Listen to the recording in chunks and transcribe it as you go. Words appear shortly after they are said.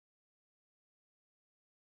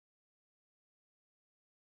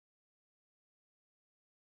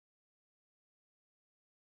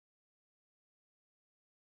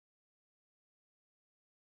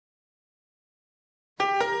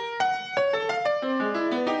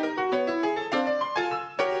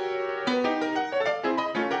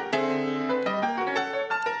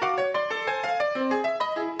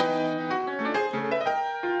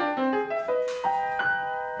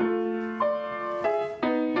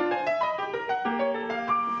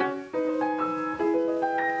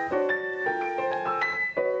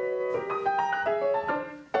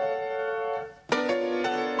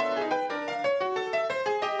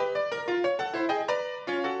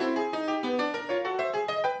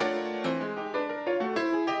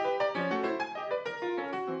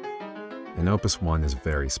and Opus 1 is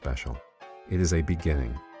very special. It is a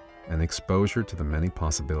beginning, an exposure to the many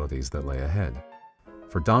possibilities that lay ahead.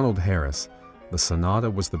 For Donald Harris, the sonata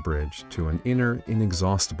was the bridge to an inner,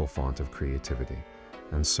 inexhaustible font of creativity,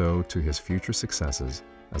 and so to his future successes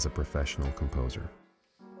as a professional composer.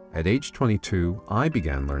 At age 22, I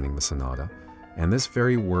began learning the sonata, and this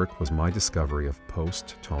very work was my discovery of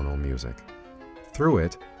post-tonal music. Through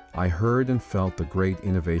it, I heard and felt the great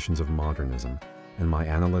innovations of modernism, and my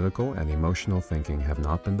analytical and emotional thinking have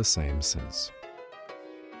not been the same since.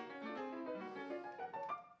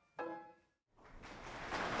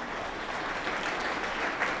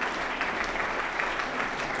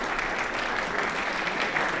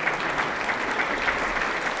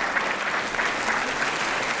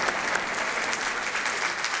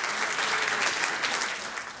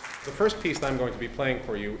 The first piece that I'm going to be playing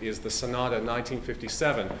for you is the Sonata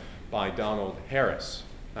 1957 by Donald Harris.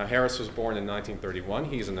 Now, Harris was born in 1931.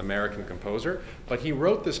 He's an American composer, but he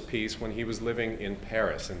wrote this piece when he was living in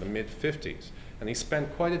Paris in the mid-50s. And he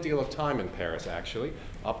spent quite a deal of time in Paris, actually,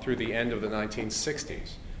 up through the end of the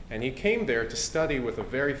 1960s. And he came there to study with a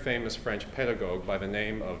very famous French pedagogue by the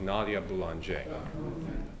name of Nadia Boulanger.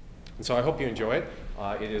 And so I hope you enjoy it.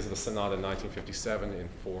 It is the Sonata 1957 in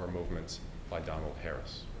 4 movements by Donald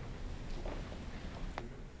Harris.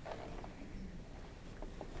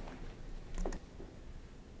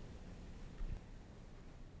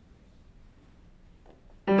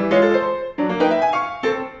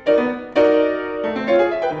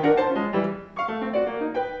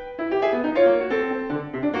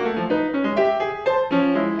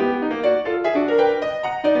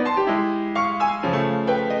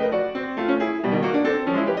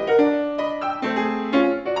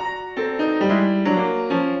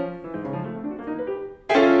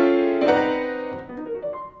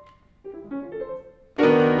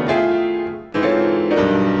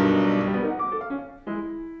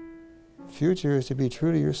 Future is to be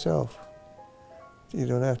true to yourself. You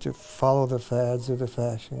don't have to follow the fads of the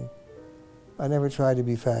fashion. I never tried to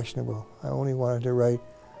be fashionable. I only wanted to write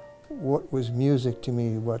what was music to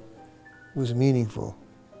me, what was meaningful,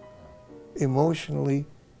 emotionally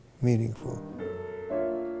meaningful.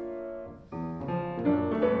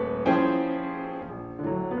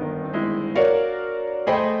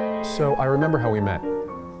 So I remember how we met.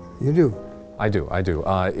 You do? I do.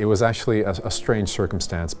 It was actually a strange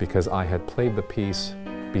circumstance because I had played the piece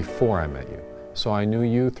before I met you. So I knew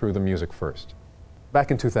you through the music first.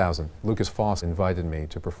 Back in 2000, Lukas Foss invited me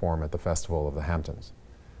to perform at the festival of the Hamptons.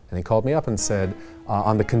 And he called me up and said,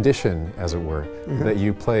 on the condition, as it were, that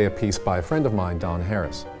you play a piece by a friend of mine, Don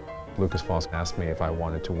Harris. Lukas Foss asked me if I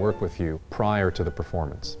wanted to work with you prior to the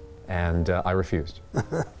performance. And I refused.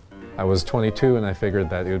 I was 22 and I figured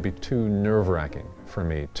that it would be too nerve-wracking for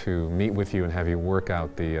me to meet with you and have you work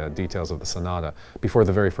out the details of the sonata before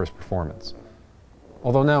the very first performance.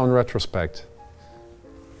 Although now in retrospect,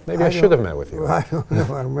 maybe I should have met with you. I don't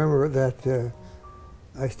know. I remember that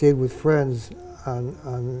I stayed with friends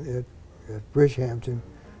at Bridgehampton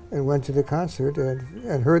and went to the concert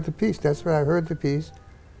and heard the piece. That's where I heard the piece.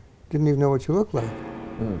 Didn't even know what you looked like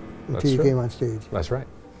until you came on stage. That's right.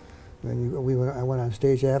 And I went on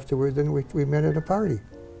stage afterwards, and we met at a party.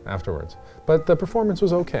 Afterwards. But the performance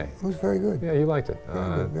was okay. It was very good. Yeah, you liked it.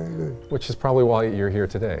 Very good. Which is probably why you're here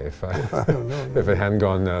today. If, I don't know. if it hadn't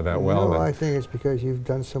gone that well. No, then. I think it's because you've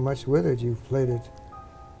done so much with it. You've played it,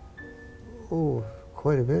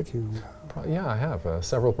 quite a bit. Yeah, I have.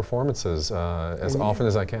 Several performances, as often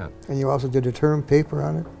as I can. And you also did a term paper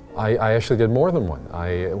on it? I actually did more than one.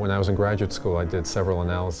 When I was in graduate school, I did several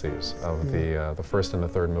analyses of the first and the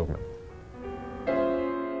third movement.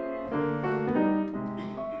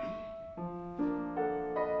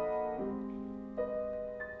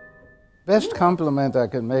 Best compliment I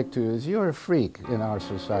can make to you is you're a freak in our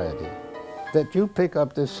society. That you pick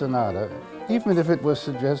up this sonata, even if it was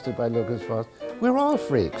suggested by Lukas Foss, we're all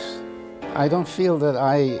freaks. I don't feel that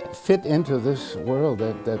I fit into this world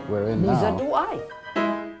that we're in now. Neither do I.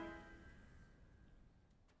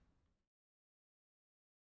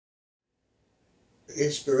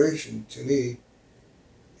 Inspiration, to me,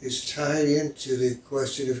 is tied into the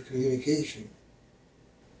question of communication,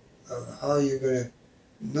 of how you're going to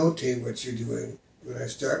notate what you're doing. When I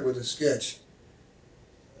start with a sketch,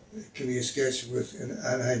 it can be a sketch with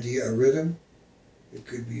an idea, a rhythm. It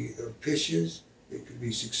could be pitches. It could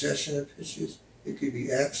be succession of pitches. It could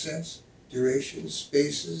be accents, durations,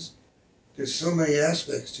 spaces. There's so many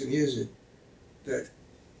aspects to music that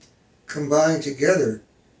combine together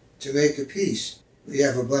to make a piece. You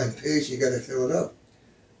have a blank page, you got to fill it up.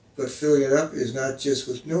 But filling it up is not just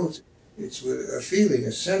with notes. It's with a feeling,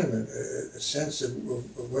 a sentiment, a sense of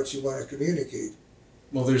what you want to communicate.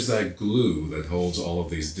 Well, there's that glue that holds all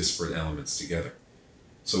of these disparate elements together.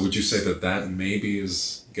 So would you say that that maybe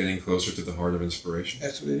is getting closer to the heart of inspiration?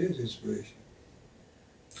 That's what it is, inspiration.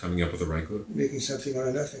 Coming up with the right glue? Making something out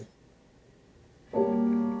of nothing.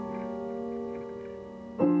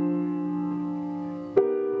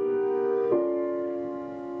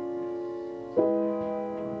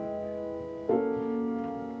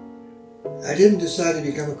 I didn't decide to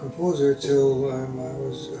become a composer till I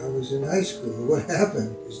was in high school. What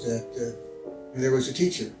happened is that there was a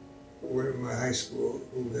teacher in my high school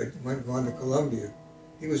who had gone to Columbia.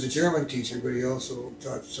 He was a German teacher, but he also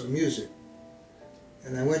taught some music.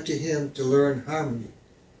 And I went to him to learn harmony,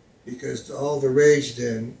 because all the rage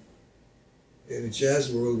then in the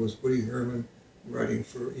jazz world was Woody Herman writing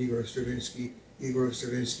for Igor Stravinsky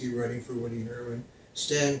writing for Woody Herman,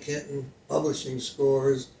 Stan Kenton publishing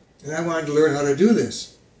scores. And I wanted to learn how to do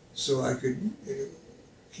this so I could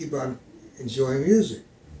keep on enjoying music.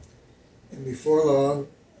 And before long,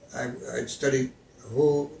 I'd studied the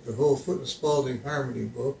whole Foot and Spalding harmony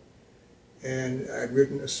book, and I'd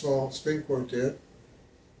written a small string quartet,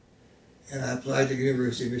 and I applied to the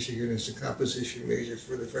University of Michigan as a composition major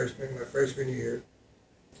for my freshman year.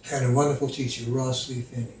 Had a wonderful teacher, Ross Lee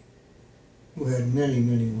Finney, who had many,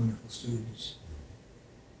 many wonderful students.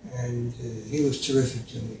 And he was terrific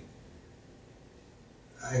to me.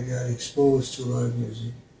 I got exposed to a lot of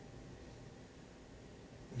music.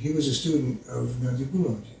 He was a student of Nadia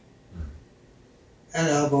Boulanger and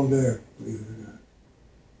Al Bombert, believe it or not.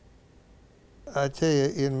 I tell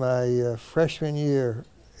you, in my freshman year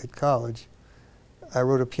at college, I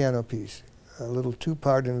wrote a piano piece, a little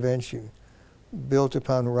two-part invention built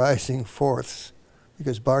upon rising fourths,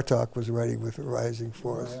 because Bartók was writing with rising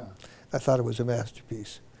fourths. Oh, yeah. I thought it was a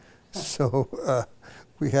masterpiece. So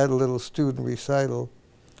we had a little student recital,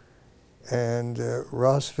 and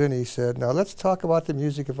Ross Finney said, "Now let's talk about the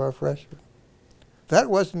music of our freshmen." That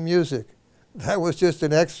wasn't music. That was just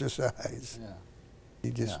an exercise. Yeah.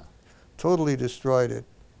 He just totally destroyed it.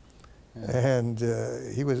 Yeah. And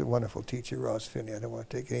he was a wonderful teacher, Ross Finney. I don't want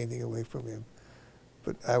to take anything away from him.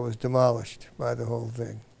 But I was demolished by the whole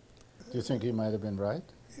thing. Do you think he might have been right?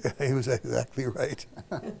 He was exactly right.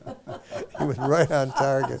 He was right on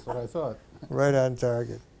target. That's what I thought. Right on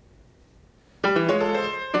target.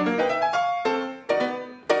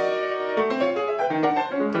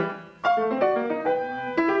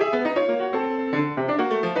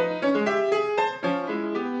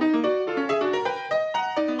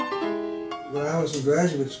 When I was in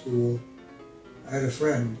graduate school, I had a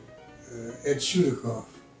friend, Ed Shudakoff,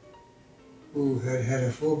 who had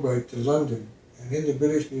a Fulbright to London. And in the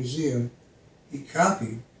British Museum, he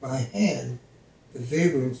copied by hand the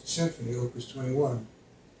Webern Symphony, Opus 21,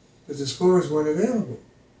 because the scores weren't available.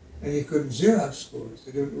 And you couldn't Xerox scores.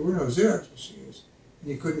 There were no Xerox machines. And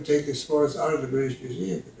you couldn't take the scores out of the British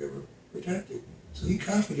Museum because they were protected. So he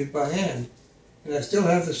copied it by hand. And I still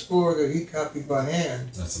have the score that he copied by hand.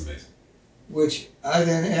 That's amazing. Which I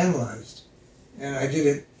then analyzed. And I did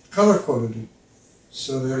it, color-coded it,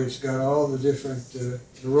 so that it's got all the different, the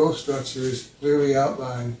row structure is clearly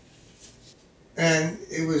outlined. And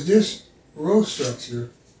it was this row structure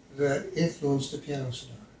that influenced the piano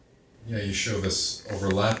sonata. Yeah, you show this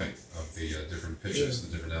overlapping of the different pitches,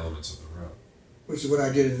 the different elements of the row. Which is what I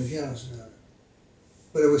did in the piano sonata.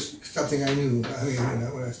 But it was something I knew, I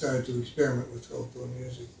mean, when I started to experiment with tone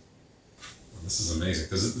music. Well, this is amazing.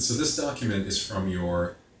 So this document is from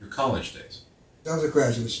your college days? I was a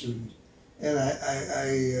graduate student. And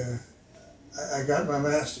I got my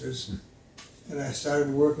master's, and I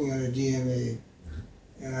started working on a DMA,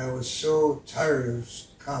 and I was so tired of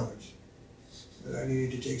college that I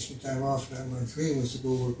needed to take some time off, and my dream was to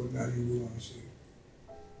go work with Nadia Boulanger.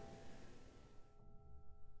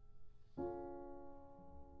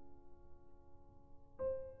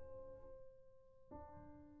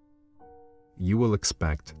 You will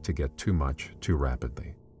expect to get too much too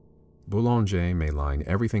rapidly. Boulanger may line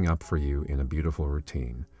everything up for you in a beautiful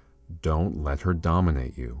routine. Don't let her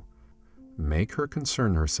dominate you. Make her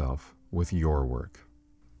concern herself with your work.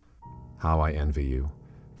 How I envy you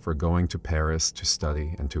for going to Paris to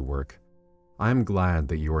study and to work. I am glad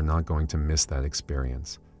that you are not going to miss that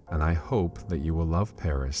experience, and I hope that you will love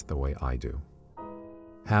Paris the way I do.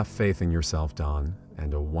 Have faith in yourself, Don,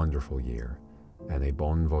 and a wonderful year, and a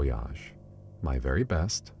bon voyage. My very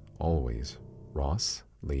best, always, Ross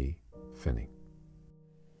Lee Finney.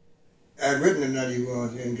 I had written to Nadia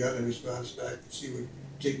Boulanger and gotten a response back that she would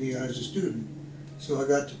take me on as a student. So I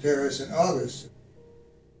got to Paris in August.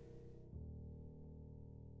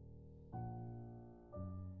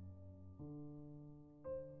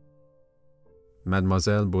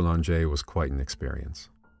 Mademoiselle Boulanger was quite an experience.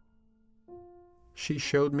 She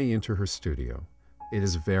showed me into her studio. It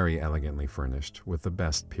is very elegantly furnished with the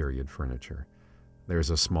best period furniture. There's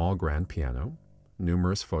a small grand piano,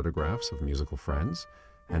 numerous photographs of musical friends,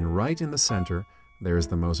 and right in the center, there is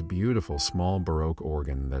the most beautiful small Baroque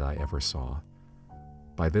organ that I ever saw.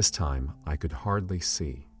 By this time, I could hardly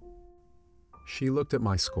see. She looked at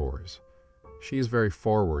my scores. She is very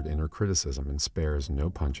forward in her criticism and spares no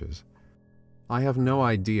punches. I have no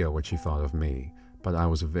idea what she thought of me, but I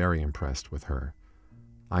was very impressed with her.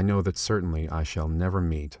 I know that certainly I shall never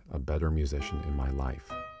meet a better musician in my life.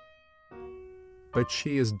 But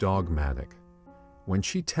she is dogmatic. When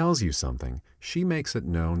she tells you something, she makes it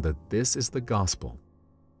known that this is the gospel,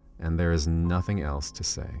 and there is nothing else to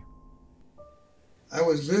say. I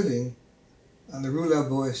was living on the Rue La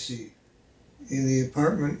Boétie in the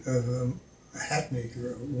apartment of a hat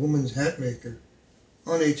maker, a woman's hat maker,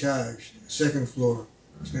 en étage, second floor.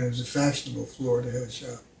 It was a fashionable floor to have a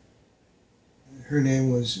shop. Her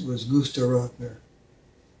name was Gusta Rotner.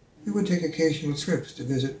 We would take occasional trips to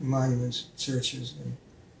visit monuments, churches,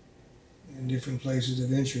 and different places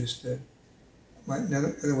of interest that might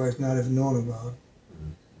otherwise not have known about.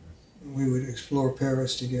 We would explore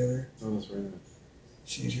Paris together. Oh, that's very nice.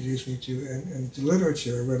 She introduced me to, and to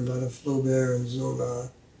literature. I read a lot of Flaubert and Zola,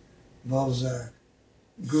 Balzac.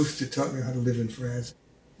 Gusta taught me how to live in France,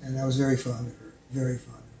 and I was very fond of her, very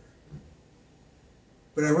fond of her.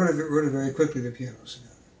 But I wrote it very quickly, the piano sonata.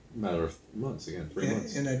 Matter of months, again, 3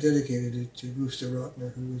 months. And I dedicated it to Gusta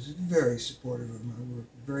Rotner, who was very supportive of my work,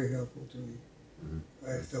 very helpful to me.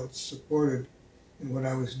 I felt supported in what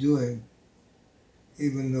I was doing,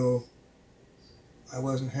 even though I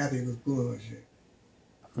wasn't happy with Boulanger.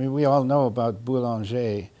 I mean, we all know about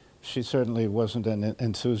Boulanger. She certainly wasn't an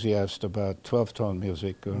enthusiast about 12-tone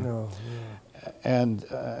music. No. And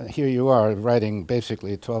here you are writing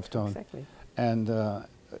basically 12-tone. Exactly. And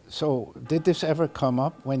so did this ever come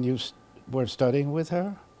up when you were studying with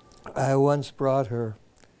her? I once brought her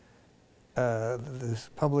this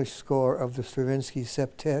published score of the Stravinsky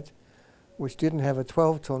Septet, which didn't have a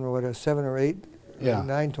 12-tone or a 7 or 8 or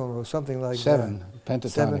 9-tone or something like that. 7,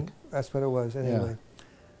 pentatonic. 7, that's what it was anyway.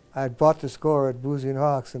 I bought the score at Boozy and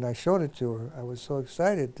Hawks and I showed it to her. I was so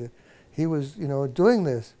excited that he was, doing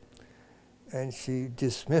this. And she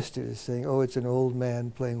dismissed it as saying, oh, it's an old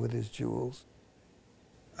man playing with his jewels.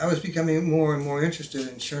 I was becoming more and more interested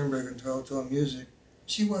in Schoenberg and 12-tone music.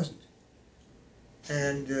 She wasn't.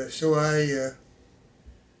 And so I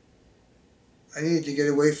needed to get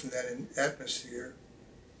away from that atmosphere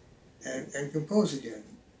and compose again.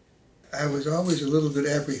 I was always a little bit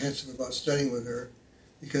apprehensive about studying with her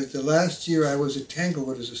because the last year I was at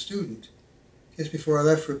Tanglewood as a student, just before I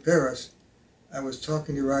left for Paris, I was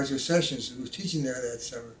talking to Roger Sessions, who was teaching there that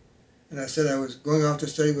summer. And I said I was going off to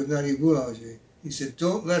study with Nadia Boulanger. He said,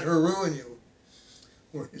 don't let her ruin you,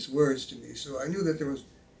 were his words to me. So I knew that there was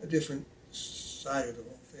a different side of the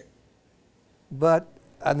whole thing. But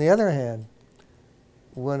on the other hand,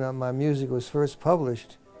 when my music was first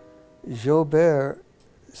published, Joubert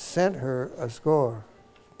sent her a score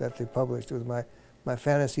that they published with my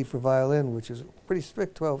Fantasy for Violin, which is a pretty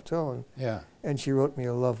strict 12-tone. Yeah. And she wrote me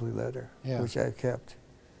a lovely letter, which I kept,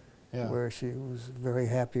 where she was very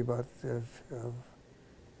happy about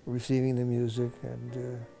receiving the music,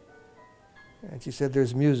 and she said,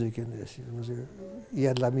 "There's music in this." It was "Il y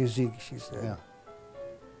a de la musique," she said. Yeah.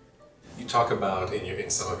 You talk about in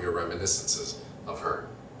some of your reminiscences of her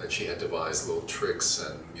that she had devised little tricks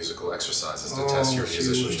and musical exercises to test your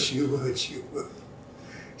musicianship.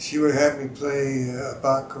 She would have me play a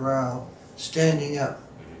Bach chorale standing up,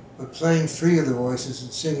 but playing 3 of the voices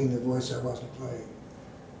and singing the voice I wasn't playing.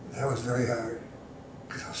 That was very hard,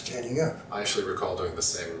 because I was standing up. I actually recall doing the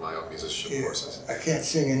same in my own musicianship courses. I can't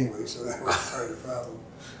sing anyway, so that was part of the problem.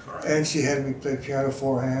 Right. And she had me play piano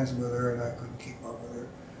 4 hands with her, and I couldn't keep up with her.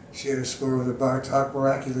 She had a score of the Bartok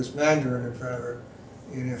Miraculous Mandarin in front of her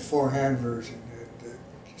in a 4-hand version. And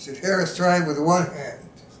she said, Harris, try it with 1 hand.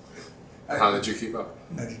 How did you keep up?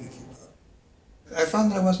 I didn't keep up. I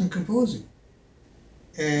found that I wasn't composing.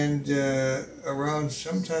 And around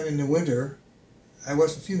sometime in the winter, I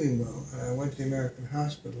wasn't feeling well. I went to the American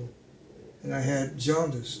hospital, and I had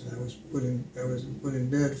jaundice, and I was put in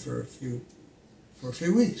bed for a few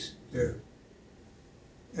weeks there.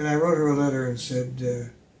 And I wrote her a letter and said,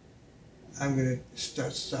 I'm going to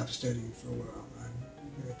stop studying for a while.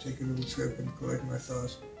 I'm going to take a little trip and collect my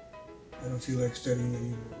thoughts. I don't feel like studying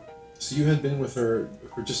anymore. So you had been with her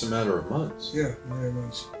for just a matter of months? Yeah, a matter of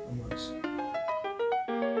months.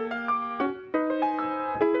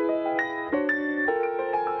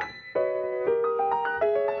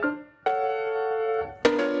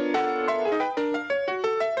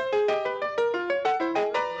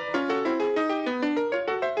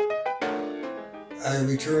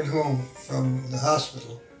 returned home from the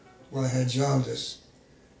hospital where I had jaundice,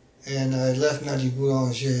 and I left Nadia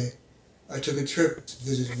Boulanger. I took a trip to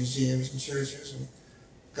visit museums and churches and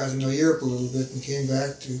got to know Europe a little bit and came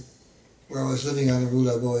back to where I was living on the Rue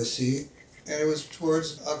La Boétie. And it was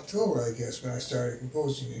towards October, I guess, when I started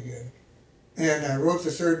composing again. And I wrote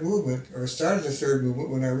the third movement, or started the third movement,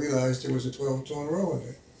 when I realized there was a 12-tone row in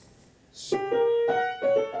it. So,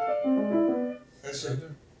 that's it.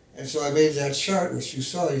 And so I made that chart, which you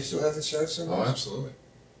saw. You still have the chart somewhere? Oh, absolutely.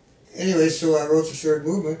 Anyway, so I wrote the third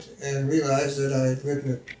movement and realized that I had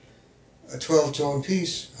written a 12-tone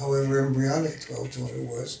piece, however embryonic 12-tone it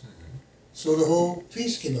was. So the whole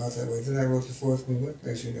piece came out that way. Then I wrote the fourth movement,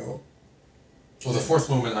 as you know. Well, the fourth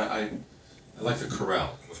movement, I like the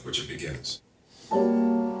chorale with which it begins.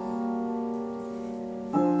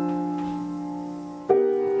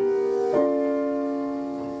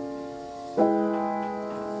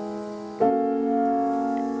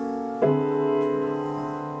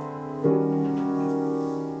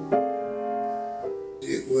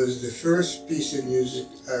 It was the first piece of music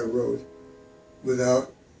I wrote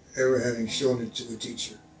without ever having shown it to a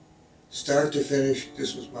teacher. Start to finish,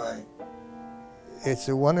 this was mine. It's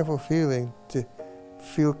a wonderful feeling to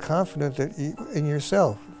feel confident that in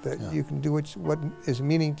yourself, that you can do what is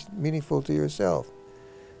meaningful to yourself.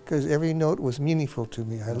 Because every note was meaningful to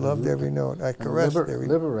me. I loved every note. I caressed every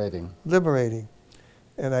note. Liberating. Liberating.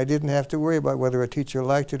 And I didn't have to worry about whether a teacher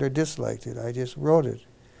liked it or disliked it. I just wrote it.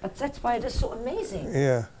 But that's why it is so amazing.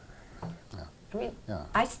 Yeah. I mean,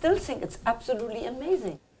 I still think it's absolutely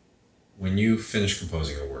amazing. When you finish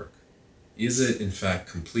composing a work, is it in fact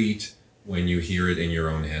complete when you hear it in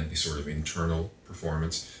your own head, the sort of internal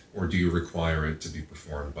performance, or do you require it to be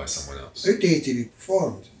performed by someone else? It needs to be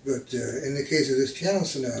performed, but in the case of this piano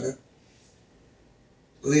sonata,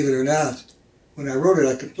 believe it or not, when I wrote it,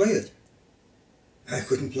 I could play it. I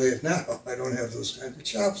couldn't play it now. I don't have those kinds of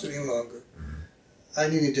chops any longer. I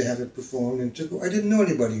needed to have it performed, and I didn't know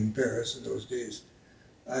anybody in Paris in those days.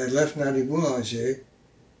 I had left Nadia Boulanger,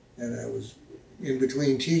 and I was in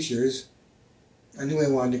between teachers. I knew I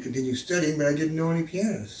wanted to continue studying, but I didn't know any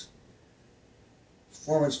pianists.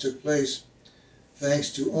 Performance took place thanks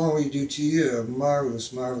to Henri Dutilleux, a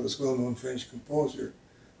marvelous, marvelous, well-known French composer,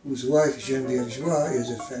 whose wife, Geneviève Joie, is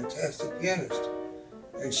a fantastic pianist.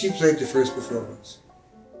 And she played the first performance.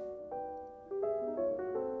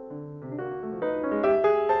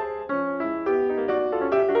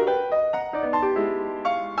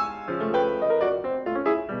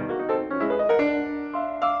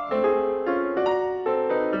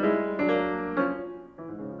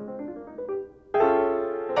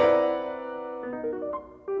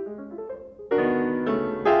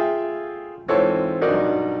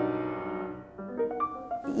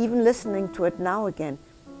 Even listening to it now again,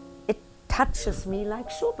 it touches me like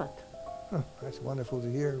Schubert. Oh, that's wonderful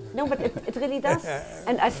to hear. No, but it really does.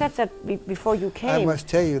 And I said that before you came. I must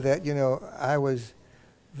tell you that, you know, I was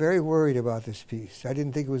very worried about this piece. I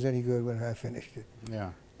didn't think it was any good when I finished it. Yeah.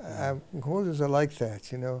 Composers are like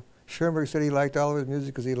that, you know. Schoenberg said he liked all of his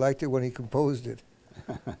music because he liked it when he composed it.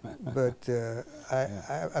 But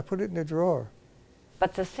I put it in a drawer.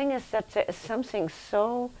 But the thing is that there is something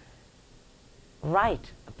so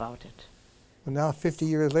right about it. Well, now 50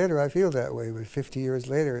 years later, I feel that way, but 50 years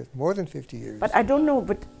later, more than 50 years. But I don't know,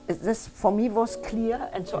 but this for me was clear,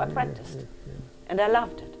 and so I practiced. And I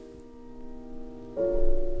loved it.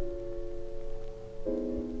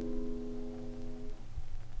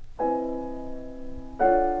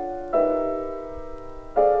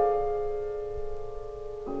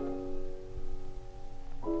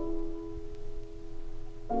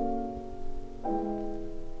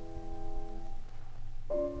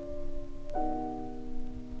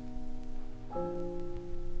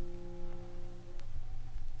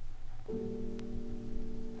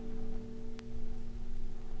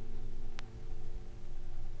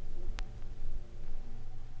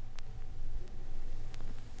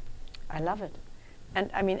 I love it.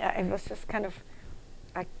 And I mean, I was just kind of,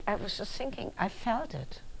 I was just thinking, I felt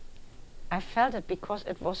it. I felt it because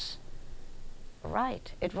it was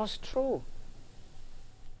right. It was true.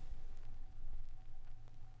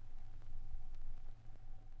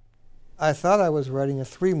 I thought I was writing a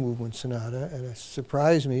 3-movement sonata, and it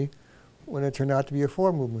surprised me when it turned out to be a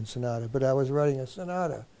 4-movement sonata. But I was writing a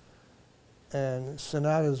sonata, and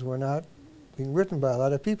sonatas were not being written by a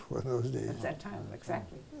lot of people in those days. At that time,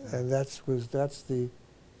 exactly. And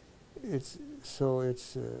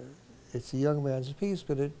it's a young man's piece,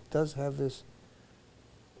 but it does have this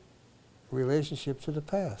relationship to the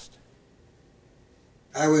past.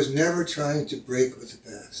 I was never trying to break with the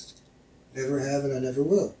past. Never have, and I never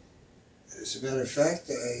will. As a matter of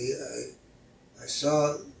fact, I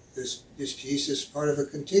saw this piece as part of a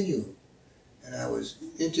continuum, and I was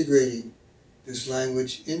integrating this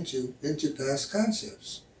language into past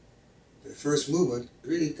concepts. The first movement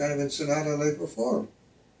really kind of in sonata-like form.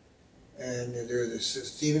 And there are the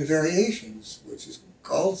theme and variations, which is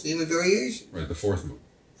called theme and variations. Right, the fourth movement.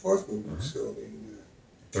 Fourth movement, so I mean...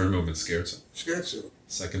 Third movement, scherzo. Scherzo.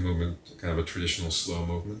 Second movement, kind of a traditional slow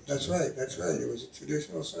movement. That's right, that's right. It was a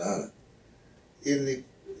traditional sonata. In the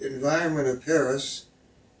environment of Paris,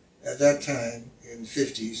 at that time, in the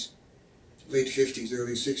 50s, late 50s,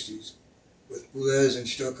 early 60s, with Boulez and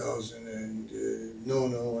Stockhausen and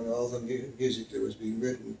Nono and all the music that was being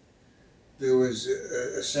written, there was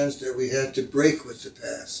a sense that we had to break with the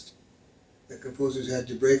past. The composers had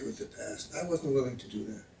to break with the past. I wasn't willing to do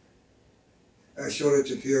that. I showed it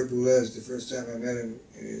to Pierre Boulez the first time I met him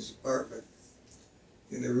in his apartment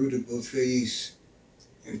in the Rue de Beautreillis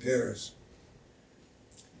in Paris,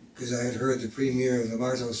 because I had heard the premiere of the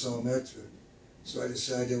Marteau Sans Maître. So I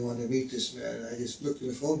decided I wanted to meet this man. I just looked in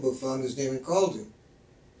the phone book, found his name, and called him.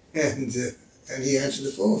 And he answered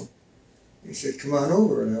the phone. He said, "Come on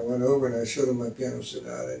over." And I went over and I showed him my piano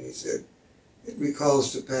sonata, and he said, "It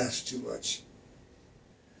recalls the past too much."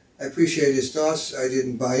 I appreciate his thoughts. I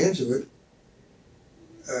didn't buy into it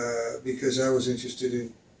because I wasn't interested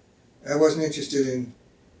in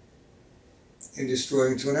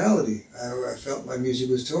destroying tonality. I felt my music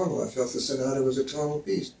was tonal. I felt the sonata was a tonal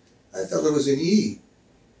piece. I felt it was in E.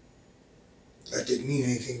 That didn't mean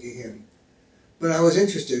anything to him. But I was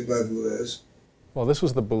interested by Boulez. Well, this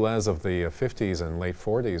was the Boulez of the 50s and late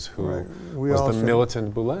 40s who was the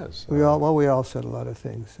militant Boulez. We all said a lot of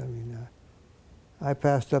things. I mean, I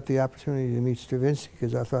passed up the opportunity to meet Stravinsky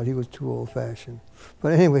because I thought he was too old-fashioned.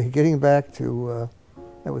 But anyway, getting back to,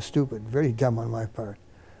 that was stupid, very dumb on my part.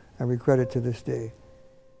 I regret it to this day.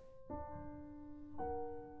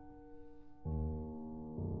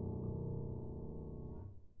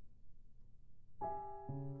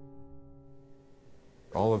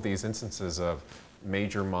 All of these instances of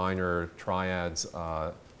major, minor, triads,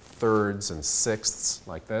 thirds and sixths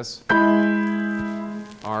like this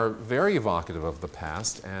are very evocative of the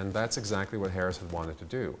past, and that's exactly what Harris had wanted to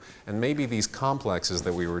do. And maybe these complexes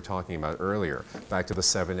that we were talking about earlier, back to the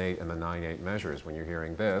 7/8 and the 9/8 measures, when you're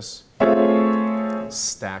hearing this,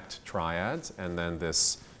 stacked triads, and then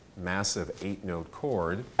this massive 8-note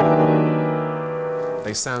chord,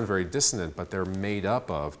 they sound very dissonant, but they're made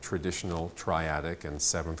up of traditional triadic and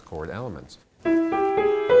 7th chord elements.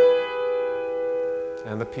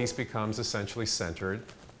 And the piece becomes essentially centered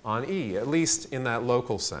on E, at least in that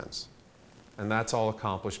local sense. And that's all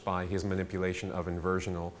accomplished by his manipulation of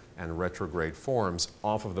inversional and retrograde forms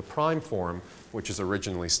off of the prime form, which is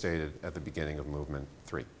originally stated at the beginning of movement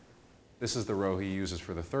 3. This is the row he uses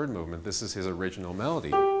for the third movement. This is his original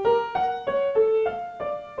melody.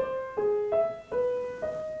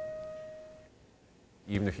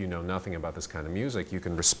 Even if you know nothing about this kind of music, you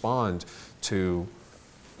can respond to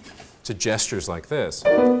gestures like this.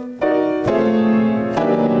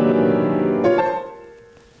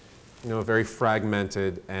 You know, very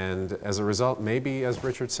fragmented, and as a result, maybe, as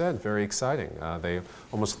Richard said, very exciting. They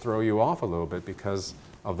almost throw you off a little bit because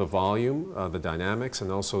of the volume, the dynamics,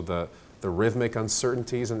 and also the rhythmic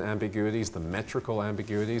uncertainties and ambiguities, the metrical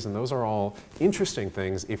ambiguities, and those are all interesting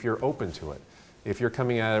things if you're open to it. If you're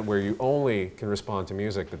coming at it where you only can respond to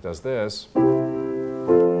music that does this,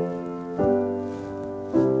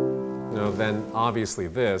 then obviously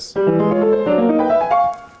this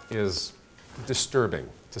is disturbing,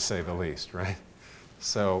 to say the least, right?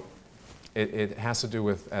 So it has to do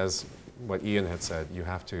with, as what Ian had said, you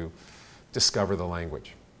have to discover the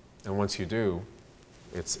language. And once you do,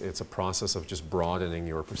 it's a process of just broadening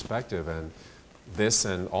your perspective, and this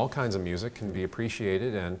and all kinds of music can be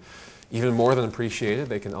appreciated, and even more than appreciated,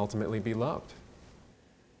 they can ultimately be loved.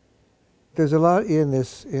 There's a lot in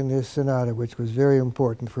this sonata which was very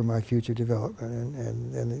important for my future development,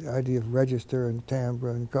 and the idea of register and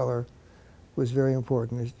timbre and color was very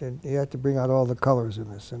important. You had to bring out all the colors in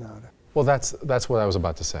this sonata. Well, that's what I was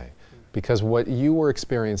about to say, because what you were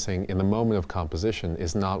experiencing in the moment of composition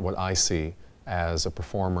is not what I see as a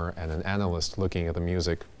performer and an analyst looking at the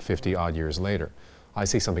music 50-odd years later. I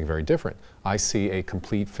see something very different. I see a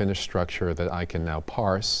complete finished structure that I can now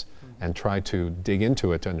parse and try to dig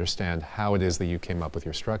into it to understand how it is that you came up with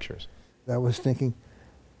your structures. I was thinking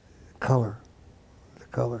color, the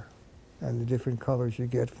color, and the different colors you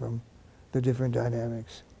get from the different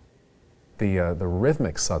dynamics. The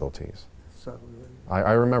rhythmic subtleties.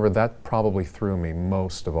 I remember that probably threw me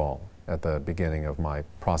most of all at the beginning of my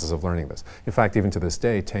process of learning this. In fact, even to this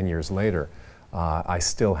day, 10 years later, I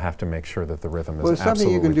still have to make sure that the rhythm is Well, it's something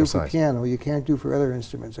absolutely you can do precise. for piano. You can't do for other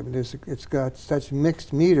instruments. I mean, it's got such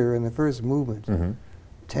mixed meter in the first movement,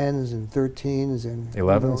 10s and 13s and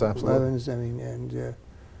 11s, absolutely. 11s. I mean,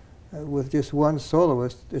 and with just one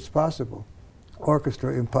soloist, it's possible.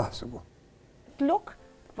 Orchestra, impossible. Look,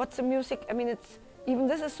 what's the music? I mean, it's even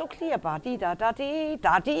this is so clear. Ba di da da di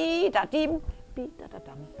da di da dim, bi da da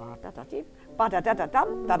dum, ba da da dim, ba da da da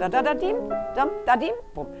dum, da da da da dim, dum da dim.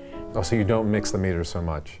 Boom. Oh, so you don't mix the meters so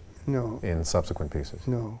much No, in subsequent pieces?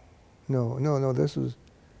 no. This was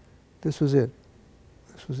it.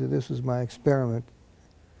 This was my experiment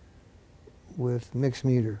with mixed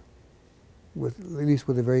meter, at least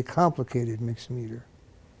with a very complicated mixed meter.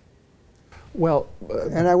 Well,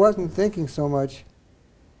 And I wasn't thinking so much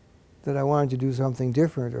that I wanted to do something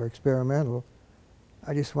different or experimental.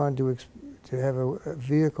 I just wanted to have a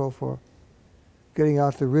vehicle for getting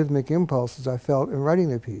out the rhythmic impulses I felt in writing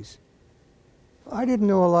the piece. I didn't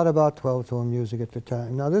know a lot about 12-tone music at the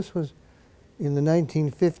time. Now, this was in the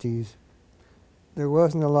 1950s. There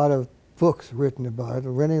wasn't a lot of books written about it.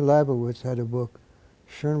 René Leibowitz had a book,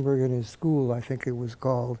 Schoenberg and His School, I think it was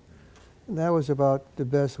called. And that was about the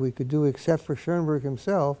best we could do, except for Schoenberg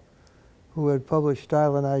himself, who had published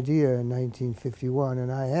Style and Idea in 1951,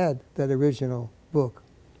 and I had that original book.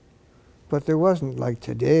 But there wasn't like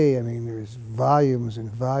today. I mean, there's volumes and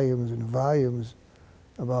volumes and volumes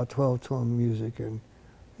about 12-tone music and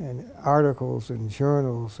articles and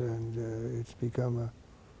journals, and it's become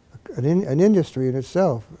an industry in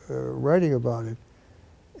itself, writing about it.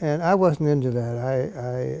 And I wasn't into that.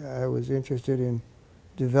 I was interested in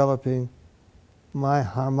developing my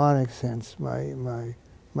harmonic sense, my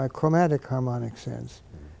chromatic harmonic sense.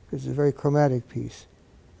 It's a very chromatic piece.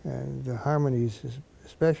 And the harmonies,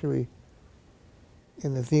 especially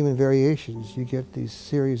in the theme and variations, you get these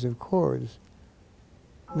series of chords.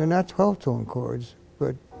 They're not 12-tone chords,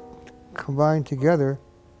 but combined together,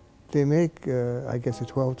 they make, I guess, a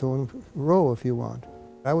 12-tone row, if you want.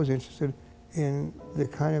 I was interested in the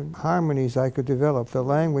kind of harmonies I could develop, the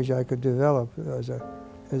language I could develop as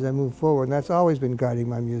I move forward, and that's always been guiding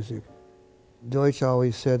my music. Deutsch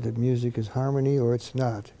always said that music is harmony or it's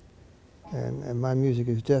not, and my music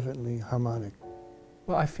is definitely harmonic.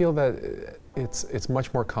 Well, I feel that it's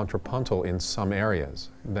much more contrapuntal in some areas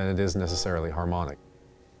than it is necessarily harmonic.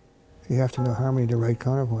 You have to know harmony to write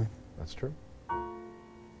counterpoint. That's true.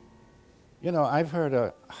 You know, I've heard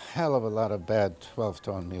a hell of a lot of bad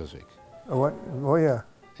 12-tone music. What? Oh, yeah.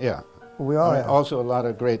 Yeah. We all have. Also a lot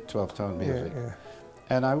of great 12-tone music. Yeah,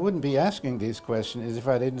 And I wouldn't be asking these questions if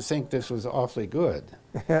I didn't think this was awfully good.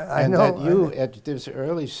 yeah. I And know. that you, at this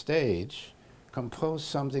early stage, composed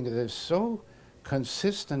something that is so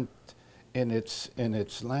consistent in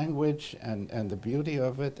its language and the beauty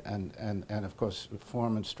of it, and of course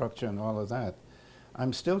form and structure and all of that.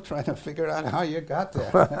 I'm still trying to figure out how you got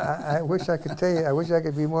there. I wish I could tell you. I wish I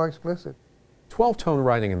could be more explicit. 12-tone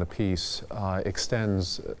writing in the piece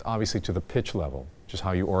extends obviously to the pitch level, just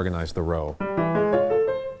how you organize the row.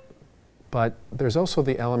 But there's also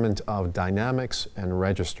the element of dynamics and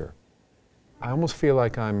register. I almost feel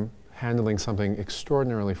like I'm handling something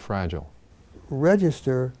extraordinarily fragile.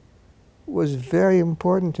 Register was very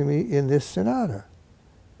important to me in this sonata.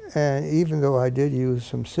 And even though I did use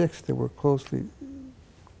some sixths that were close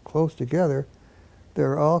together,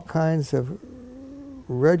 there are all kinds of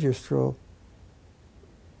registral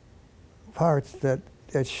parts that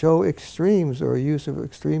show extremes or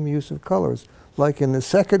extreme use of colors, like in the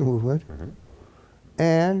second movement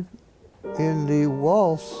and in the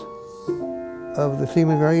waltz of the theme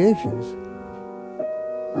and variations.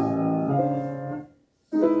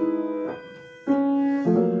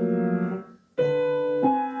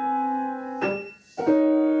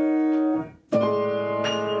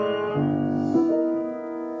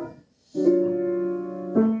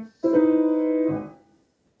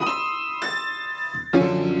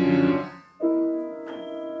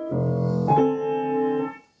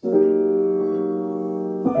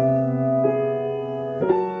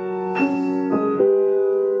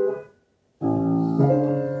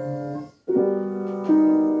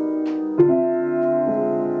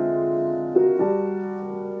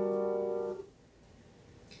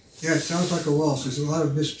 Yeah, it sounds like a waltz. There's a lot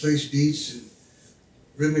of misplaced beats and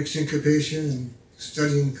rhythmic syncopation and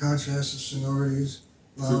studying contrasts of sonorities,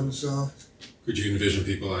 loud and soft. Could you envision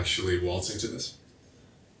people actually waltzing to this?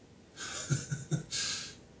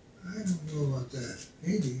 I don't know about that.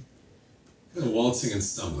 Maybe. Kind of waltzing and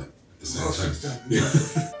stumbling at the same Waltzing time. stuff. Yeah.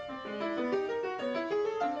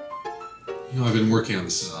 You know, I've been working on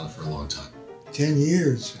this sonata for a long time. 10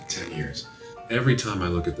 years. 10 years. Every time I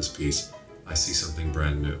look at this piece, I see something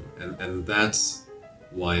brand new. And that's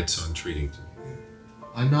why it's so intriguing to me.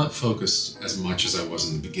 I'm not focused as much as I was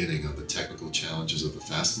in the beginning on the technical challenges of the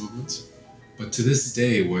fast movements, but to this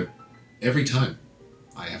day, every time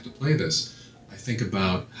I have to play this, I think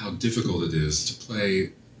about how difficult it is to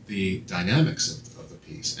play the dynamics of the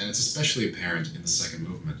piece. And it's especially apparent in the second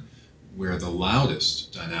movement, where the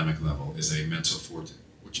loudest dynamic level is a mezzo forte,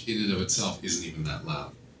 which in and of itself isn't even that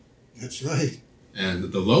loud. That's right. And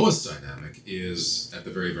the lowest dynamic is at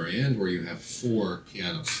the very, very end, where you have 4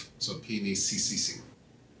 pianos. So P, Mi, Si, Si, Si.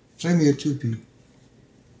 Play me a 2P.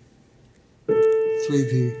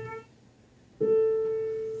 3P.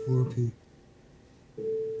 4P.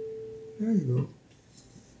 There you go.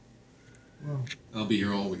 Wow. I'll be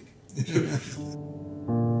here all week.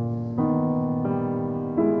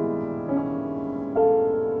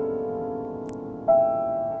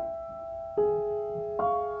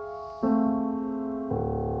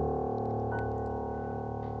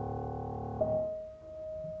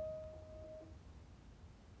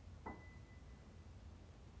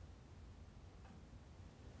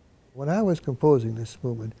 When I was composing this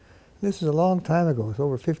movement, this is a long time ago, it's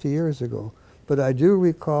over 50 years ago, but I do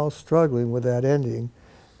recall struggling with that ending,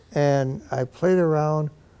 and I played around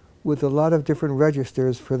with a lot of different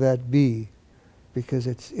registers for that B, because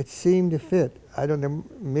it seemed to fit. I don't know,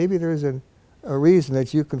 maybe there's a reason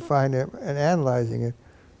that you can find in analyzing it,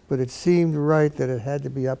 but it seemed right that it had to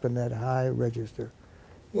be up in that high register.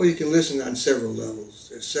 Well, you can listen on several levels.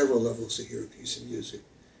 There's several levels to hear a piece of music.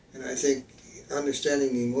 And I think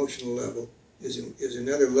understanding the emotional level is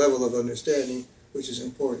another level of understanding which is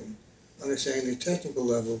important. Understanding the technical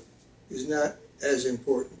level is not as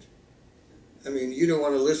important. I mean, you don't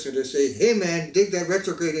want a listener to say, hey man, dig that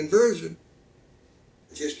retrograde inversion,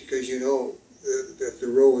 just because you know that the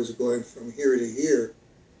row is going from here to here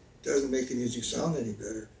doesn't make the music sound any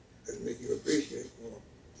better, doesn't make you appreciate it more.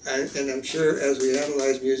 And I'm sure as we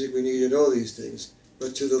analyze music we need to know these things,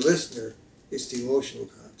 but to the listener it's the emotional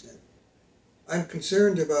content. I'm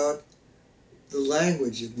concerned about the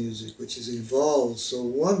language of music, which has evolved so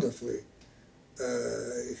wonderfully.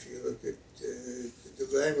 If you look at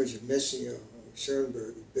the language of Messiaen, of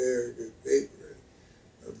Schoenberg, of Berg, of Weber,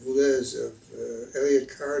 of Boulez, of Elliott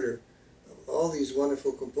Carter, of all these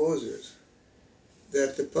wonderful composers,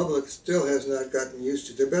 that the public still has not gotten used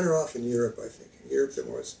to. They're better off in Europe, I think. In Europe, they're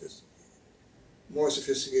more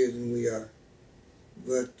sophisticated than we are.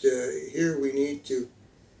 But here we need to,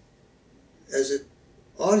 as an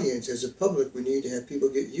audience, as a public, we need to have people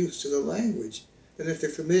get used to the language. And if they're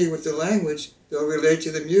familiar with the language, they'll relate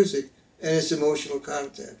to the music and its emotional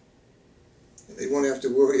content. And they won't have to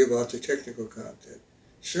worry about the technical content.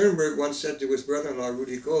 Schoenberg once said to his brother-in-law,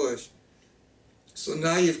 Rudy Kolisch, so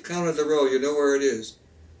now you've counted the row, you know where it is.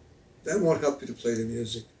 That won't help you to play the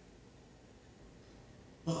music.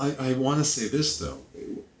 Well, I want to say this, though.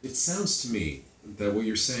 It sounds to me that what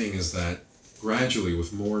you're saying is that gradually,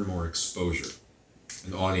 with more and more exposure,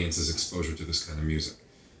 an audience's exposure to this kind of music,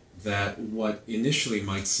 that what initially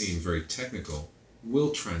might seem very technical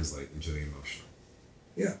will translate into the emotional.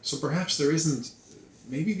 Yeah. So perhaps there isn't,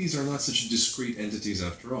 maybe these are not such discrete entities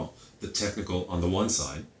after all. The technical on the one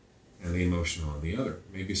side and the emotional on the other.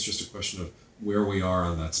 Maybe it's just a question of where we are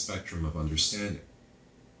on that spectrum of understanding.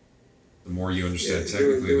 The more you understand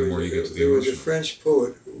technically, the more you get to the emotional. There was a French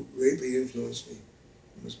poet who greatly influenced me.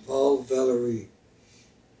 It was Paul Valéry.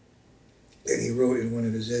 And he wrote in one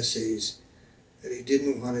of his essays that he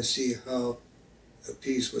didn't want to see how a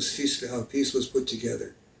piece was put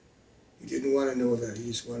together. He didn't want to know that. He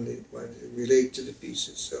just wanted to relate to the piece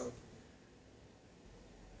itself.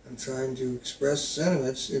 I'm trying to express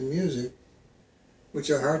sentiments in music which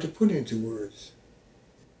are hard to put into words.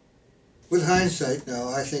 With hindsight now,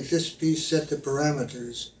 I think this piece set the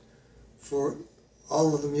parameters for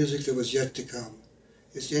all of the music that was yet to come.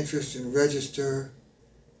 Its interest in register,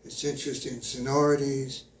 its interest in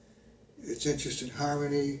sonorities, its interest in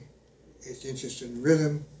harmony, its interest in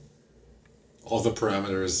rhythm. All the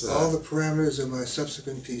parameters. All the parameters of my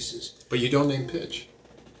subsequent pieces. But you don't name pitch.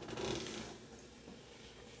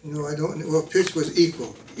 No, I don't. Well, pitch was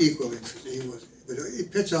equal interest. He was, but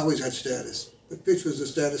pitch always had status. But pitch was the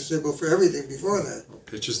status symbol for everything before that.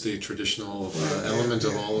 Pitch is the traditional element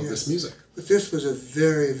of all of this music. But this was a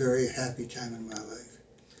very, very happy time in my life.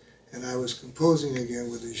 And I was composing again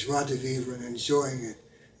with a joie de vivre and enjoying it,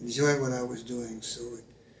 enjoying what I was doing. So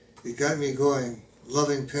it got me going,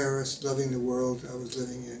 loving Paris, loving the world I was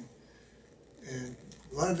living in. And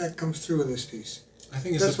a lot of that comes through in this piece. I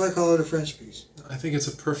think that's why I call it a French piece. I think it's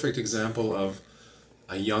a perfect example of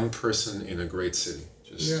a young person in a great city,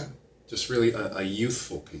 just Just really a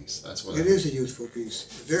youthful piece. That's what It is a youthful piece.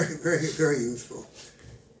 Very, very, very youthful.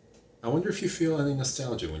 I wonder if you feel any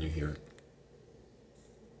nostalgia when you hear it.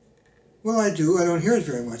 Well, I do. I don't hear it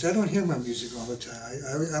very much. I don't hear my music all the time.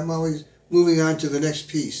 I'm always moving on to the next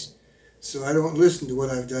piece. So I don't listen to what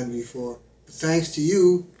I've done before. But thanks to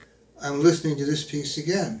you, I'm listening to this piece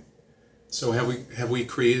again. So have we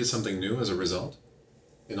created something new as a result?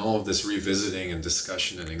 In all of this revisiting and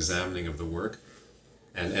discussion and examining of the work?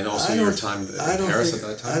 And also your time in Paris at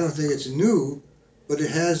that time? I don't think it's new, but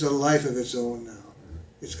it has a life of its own now.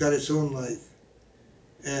 It's got its own life.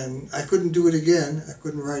 And I couldn't do it again. I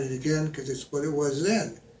couldn't write it again because it's what it was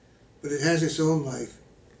then. But it has its own life.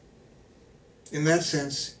 In that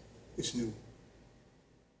sense, it's new.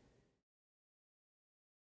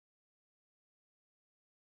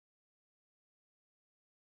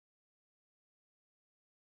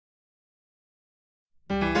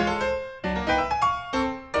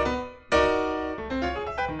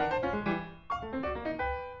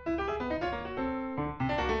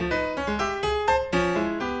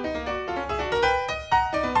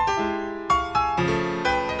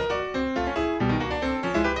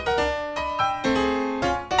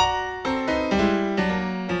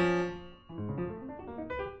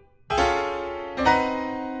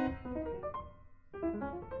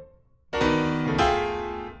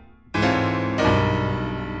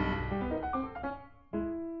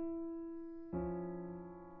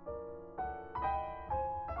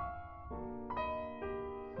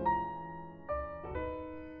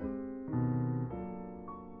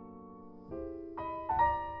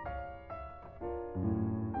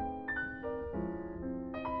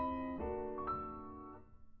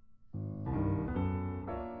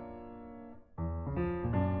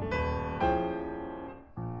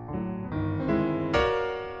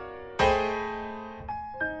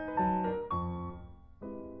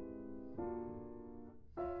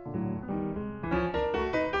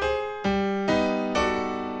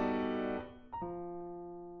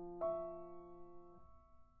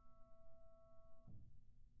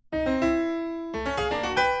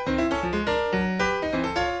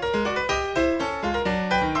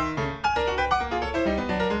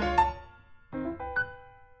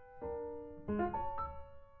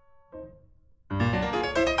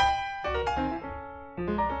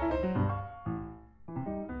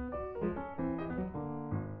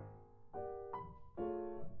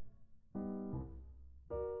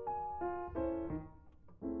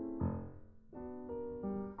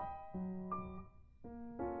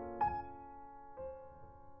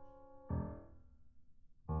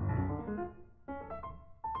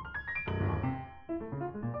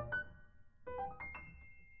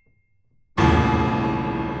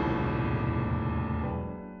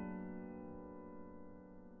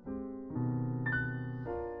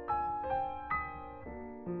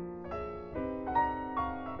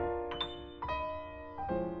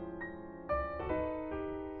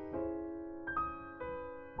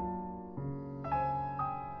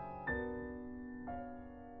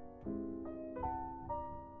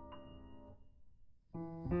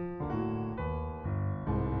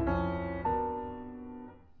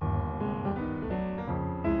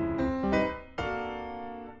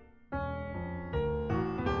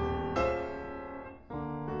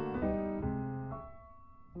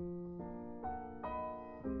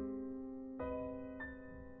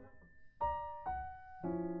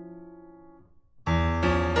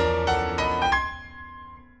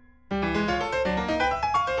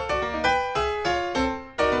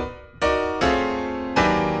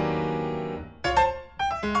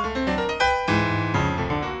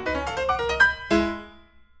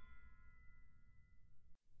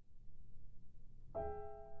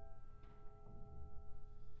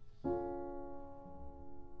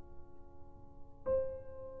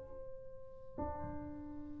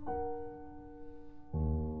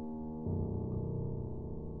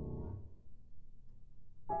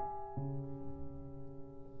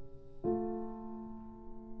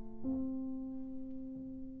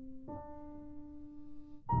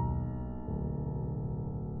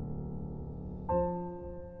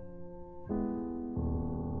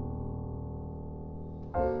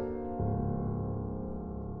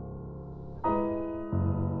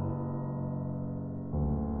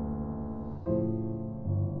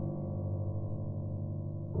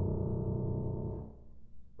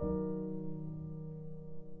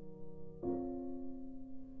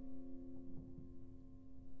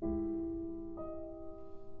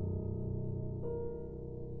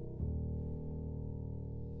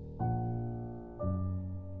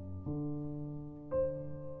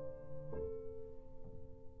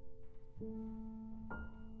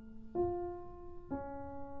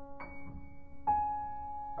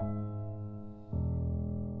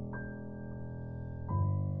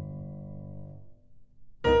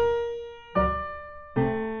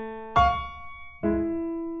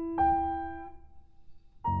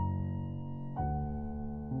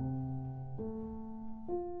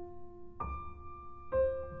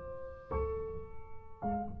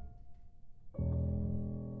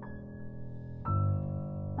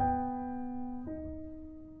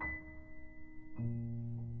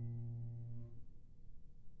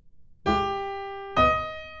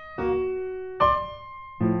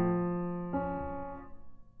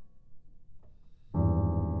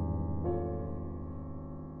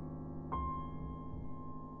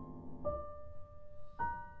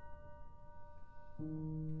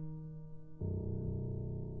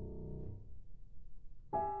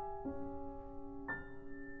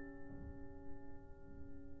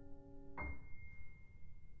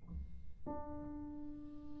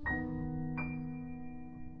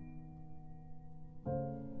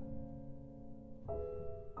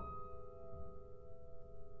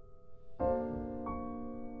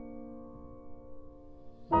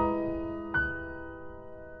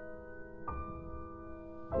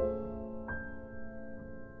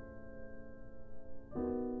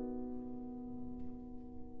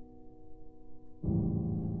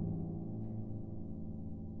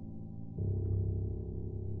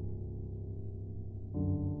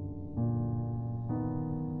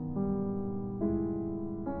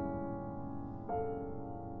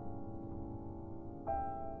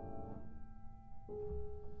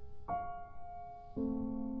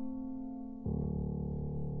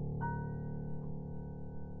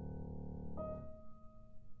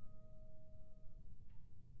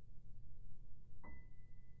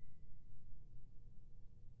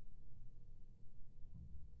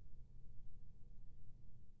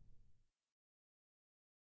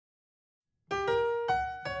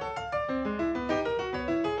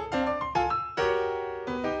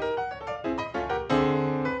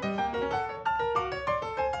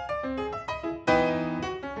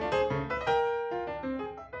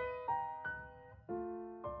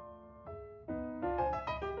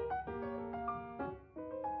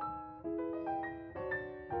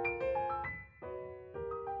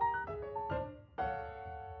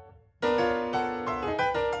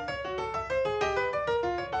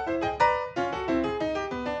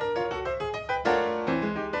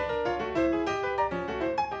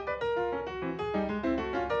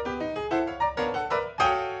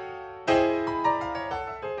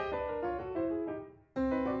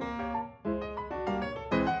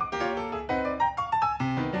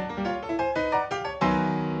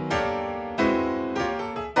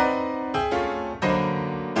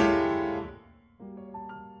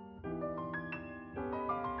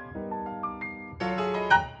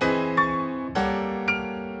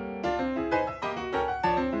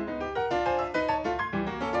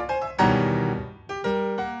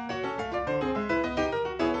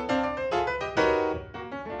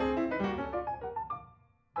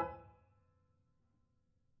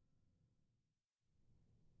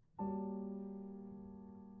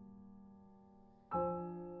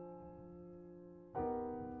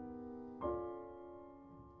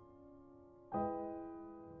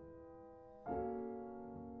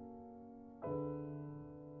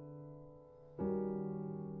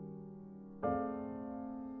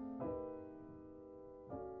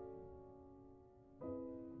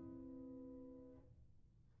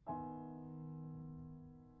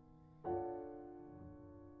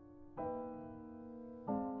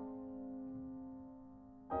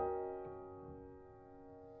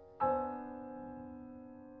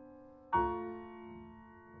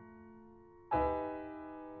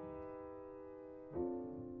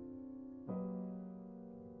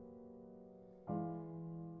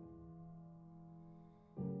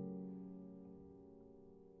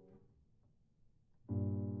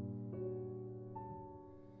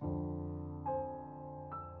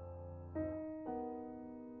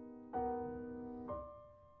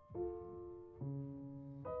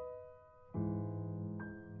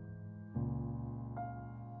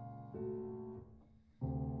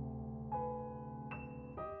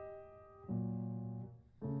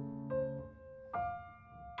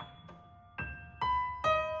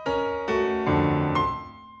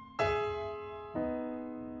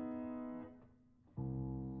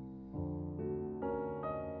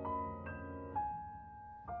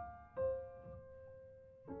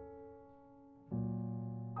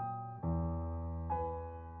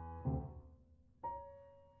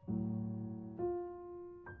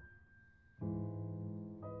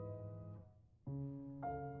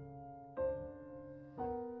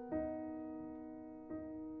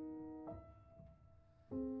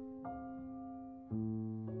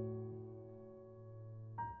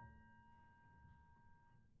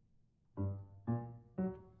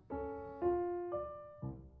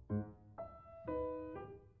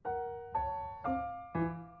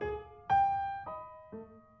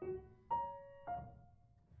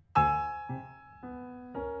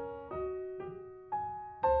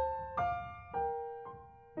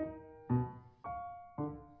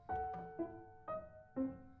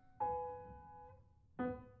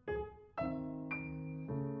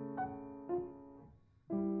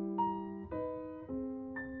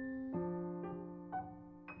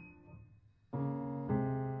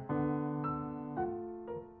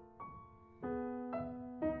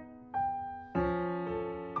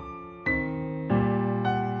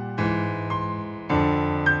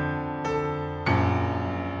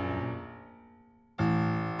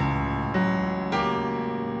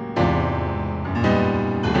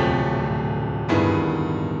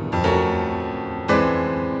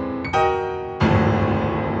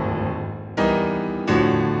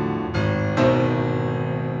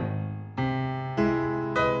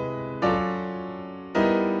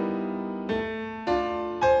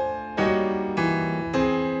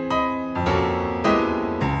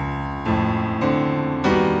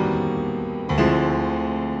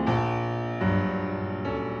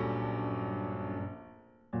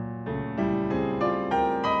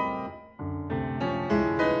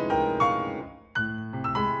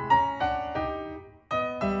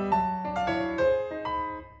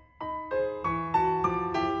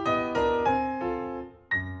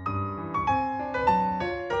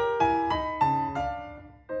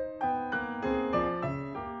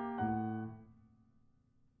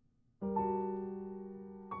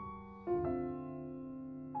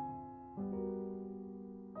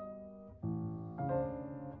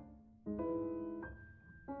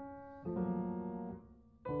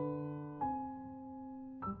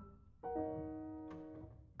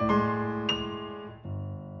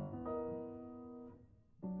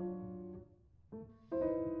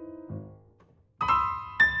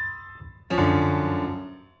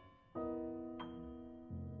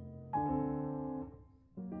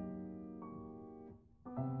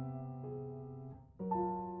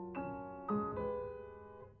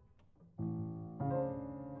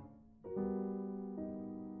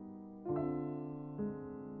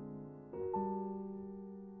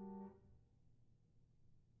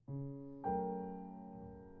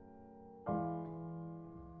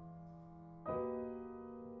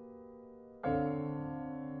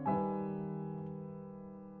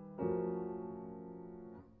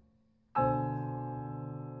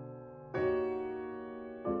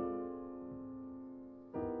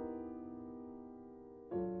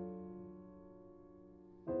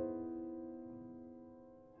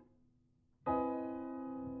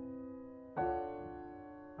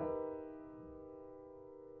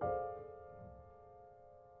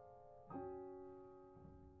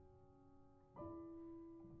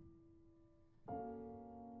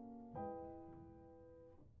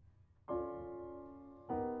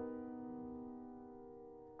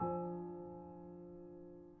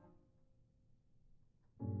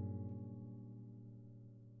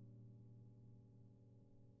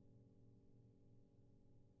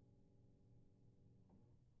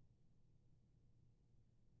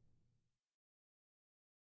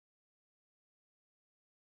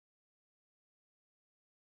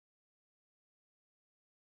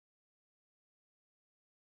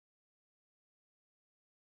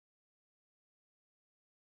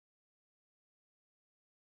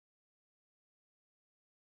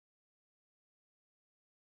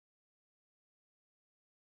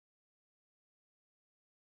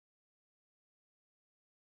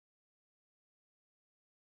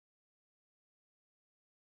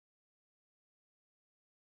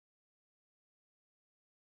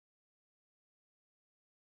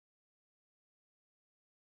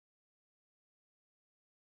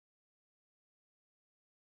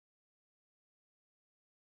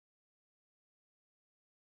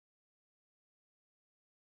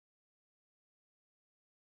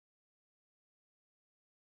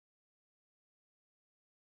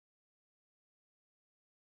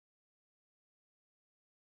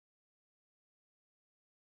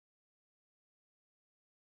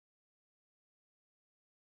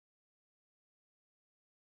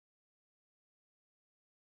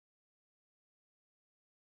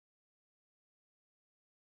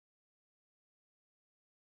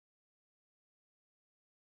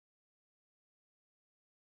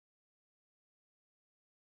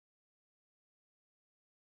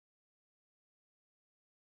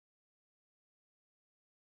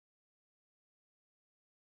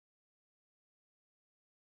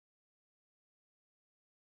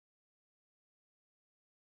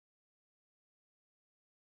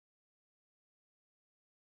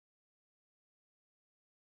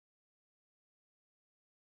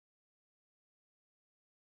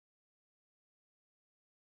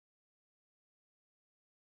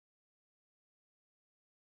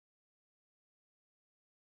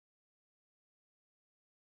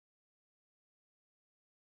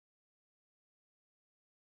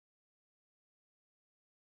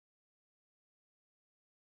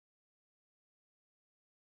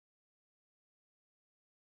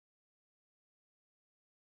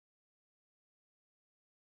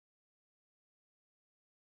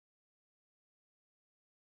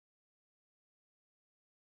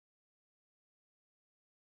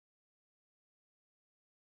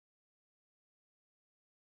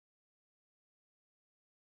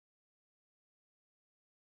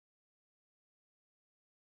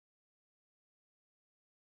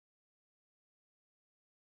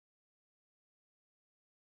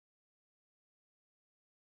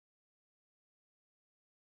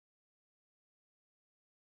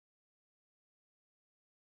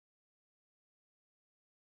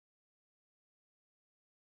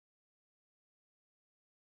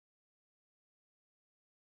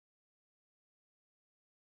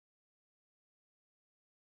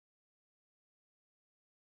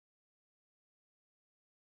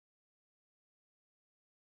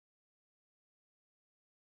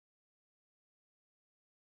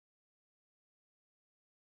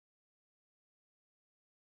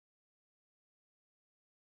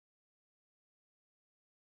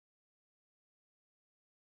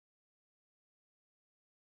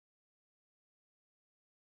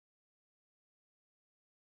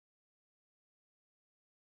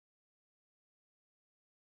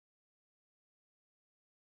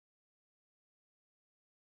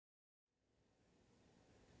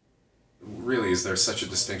 is there such a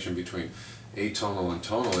distinction between atonal and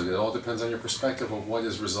tonal. It all depends on your perspective of what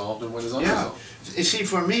is resolved and what is unresolved. Yeah. You see,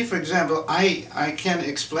 for me, for example, I can't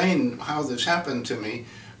explain how this happened to me,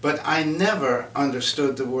 but I never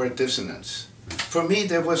understood the word dissonance. For me,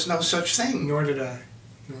 there was no such thing. Nor did I.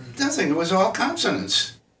 Nothing. It was all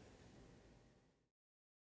consonants.